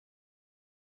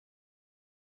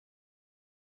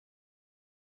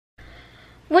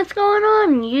What's going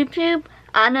on, YouTube?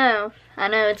 I know,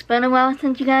 it's been a while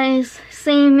since you guys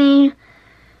seen me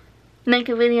make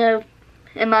a video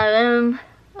in my room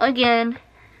again.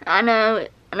 I know,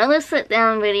 another sit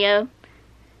down video.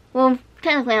 Well,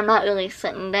 technically I'm not really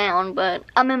sitting down, but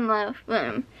I'm in my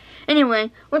room. Anyway,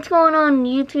 what's going on,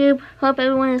 YouTube? Hope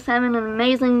everyone is having an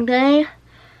amazing day.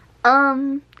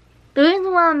 The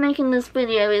reason why I'm making this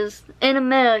video is, in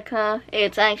America,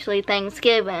 it's actually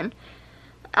Thanksgiving.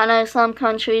 I know some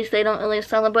countries, they don't really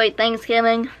celebrate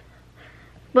Thanksgiving.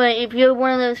 But if you're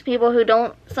one of those people who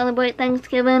don't celebrate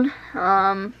Thanksgiving,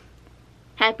 happy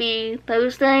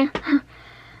Thursday.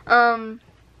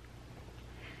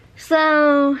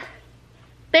 So,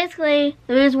 basically,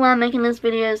 the reason why I'm making this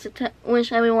video is to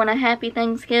wish everyone a happy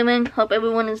Thanksgiving. Hope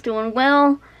everyone is doing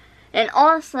well. And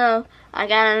also, I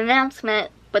got an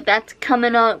announcement, but that's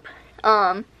coming up,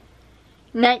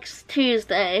 next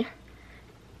Tuesday.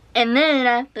 And then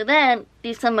after that,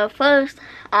 December 1st,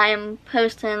 I am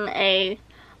posting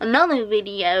another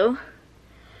video.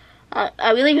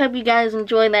 I really hope you guys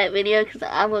enjoy that video because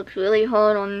I worked really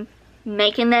hard on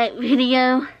making that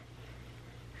video.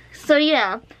 So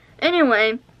yeah,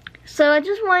 anyway, so I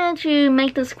just wanted to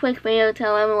make this quick video,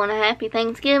 tell everyone a happy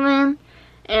Thanksgiving,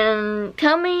 and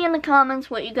tell me in the comments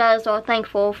what you guys are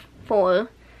thankful for.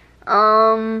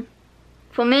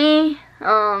 For me,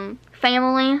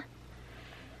 family.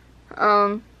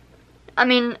 I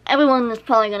mean, everyone is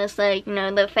probably gonna say, you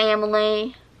know, their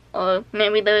family, or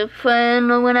maybe their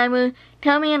friend, or whatever.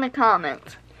 Tell me in the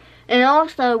comments. And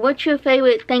also, what's your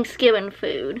favorite Thanksgiving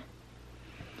food?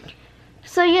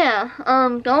 So yeah,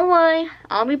 don't worry,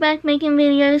 I'll be back making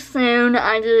videos soon.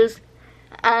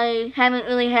 I haven't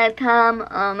really had time.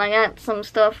 I got some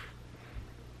stuff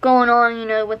going on, you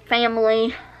know, with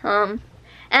family.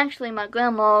 Actually, my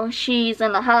grandma, she's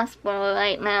in the hospital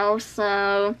right now,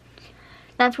 so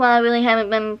that's why I really haven't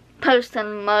been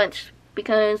posting much,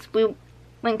 because we've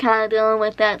been kind of dealing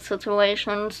with that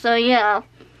situation. So yeah,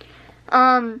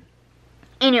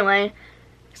 anyway,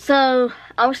 so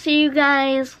I'll see you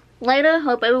guys later.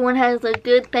 Hope everyone has a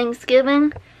good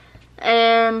Thanksgiving.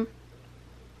 And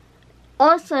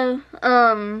also,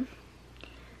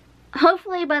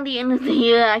 hopefully by the end of the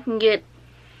year I can get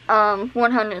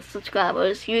 100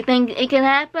 subscribers. You think it can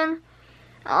happen?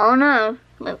 I don't know.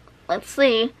 Let's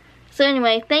see. So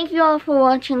anyway, thank you all for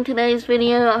watching today's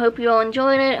video. I hope you all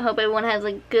enjoyed it. I hope everyone has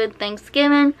a good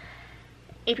Thanksgiving.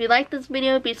 If you like this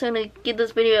video, be sure to give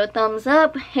this video a thumbs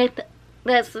up. Hit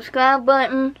that subscribe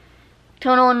button.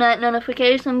 Turn on that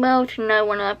notification bell to know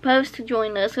when I post to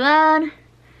join this ride.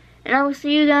 And I will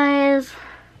see you guys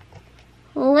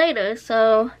later.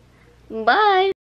 So, bye.